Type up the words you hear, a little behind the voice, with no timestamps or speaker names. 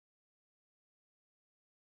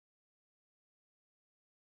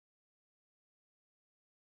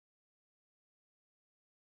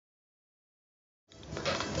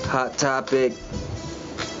Hot topic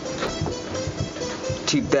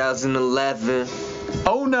 2011.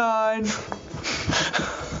 09.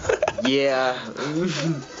 Yeah.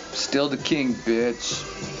 Still the king, bitch.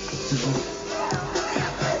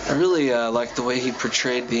 I really like the way he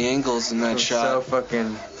portrayed the angles in that shot. So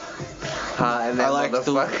fucking hot in that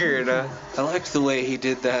motherfucker, though. I liked the way he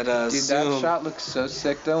did that Dude, zoom. that shot looks so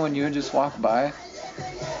sick though when you would just walk by.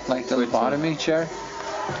 Like the lobotomy chair.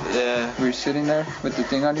 Yeah. Where you're sitting there with the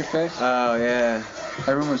thing on your face. Oh, yeah.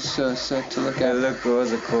 That room was so sick to look at. It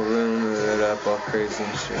was a cool room, lit up all crazy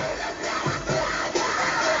and shit.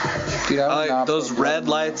 Dude, I would not those put red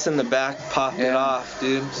blood in lights in the back popped it off,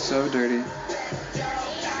 dude. there. So dirty.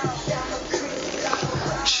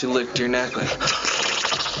 She licked your neck like.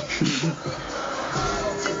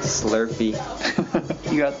 Slurpee.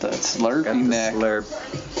 You got that slurpy Got the neck. slurp.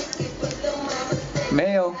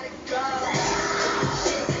 Mayo.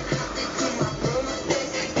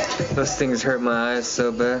 Those things hurt my eyes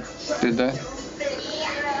so bad. Did they?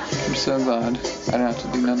 I'm so glad I don't have to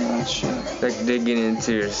do none of that shit. Like digging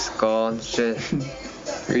into your skull and shit.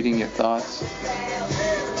 Reading your thoughts.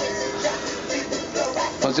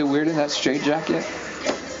 Was it weird in that straitjacket?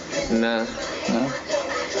 Nah. No?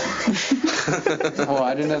 Well,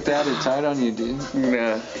 I didn't know if they had it tied on you, dude.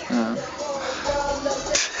 Nah. No.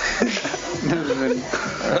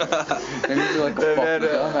 Maybe you're like a fucking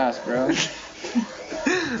dumbass, bro.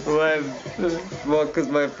 Well, cause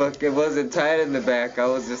it wasn't tied in the back. I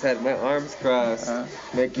was just had my arms crossed,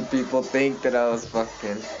 making people think that I was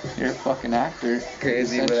fucking. You're a fucking actor.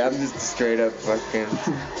 Crazy, but I'm just a straight up fucking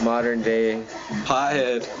modern day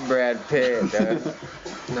Pothead. Brad Pitt.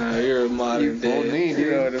 Nah, you're a modern You fooled day me, dude.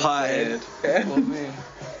 You know what I'm pothead. You fooled me.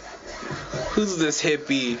 Who's this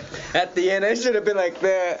hippie? At the end, I should have been like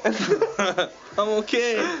that. I'm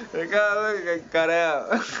okay. Like, oh, look, I got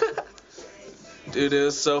out. Dude, it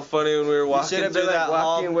was so funny when we were You walking should have through been like that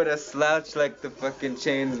walking hall. with a slouch, like the fucking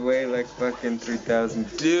chains weigh like fucking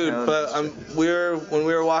 3,000 Dude, pounds. but when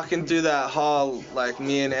we were walking through that hall, like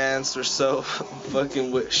me and Ants were so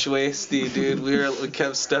fucking schwasty, dude. We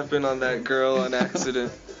kept stepping on that girl on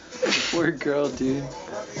accident, Poor girl, dude.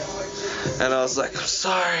 and I was like, I'm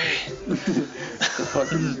sorry. The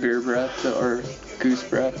fucking beer breath or goose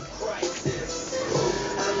breath.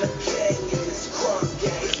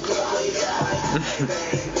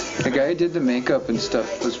 The guy who did the makeup and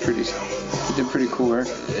stuff he did pretty cool work.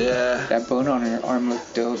 Yeah, That bone on her arm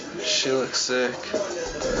looked dope. she looks sick.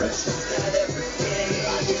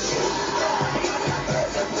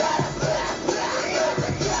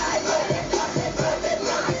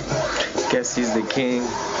 Guess he's the king.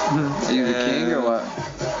 Are you the king or what?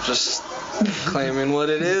 Just claiming what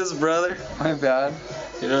it is, brother. My bad.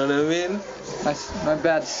 You know what I mean? My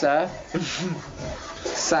bad, Seth. You know what I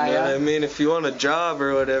Saya. mean? If you want a job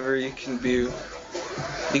or whatever, you can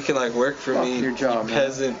like work for Fuck me. your job, you man.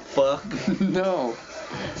 peasant fuck. No.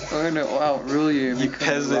 I'm gonna outrule you. You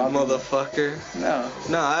peasant motherfucker. No.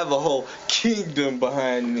 No, I have a whole kingdom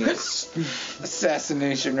behind me.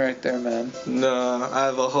 Assassination right there, man. No, I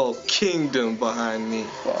have a whole kingdom behind me.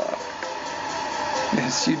 Fuck.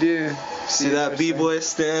 Yes, you do. See that B-boy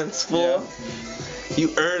stance, fool? Yeah.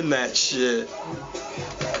 You earned that shit.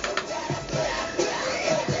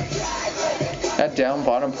 That down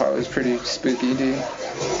bottom part was pretty spooky, dude.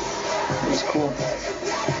 It was cool.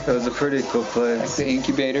 It was a pretty cool Like place. the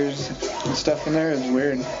incubators and stuff in there, it was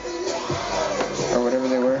weird. Or whatever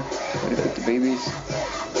they were. Where they put the babies.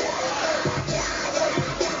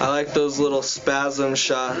 I like those little spasm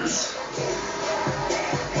shots.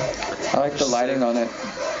 I like the lighting on it.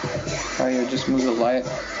 How you just move the light.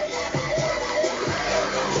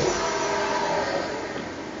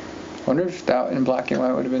 Wonder if that in black and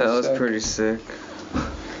white would have been That was sick. pretty sick.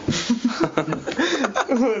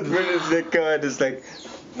 It was pretty sick how I just like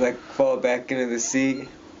fall back into the seat.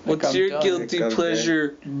 What's I'm your done. guilty Like I'm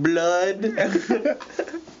pleasure? Blood?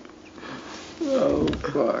 Oh,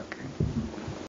 fuck.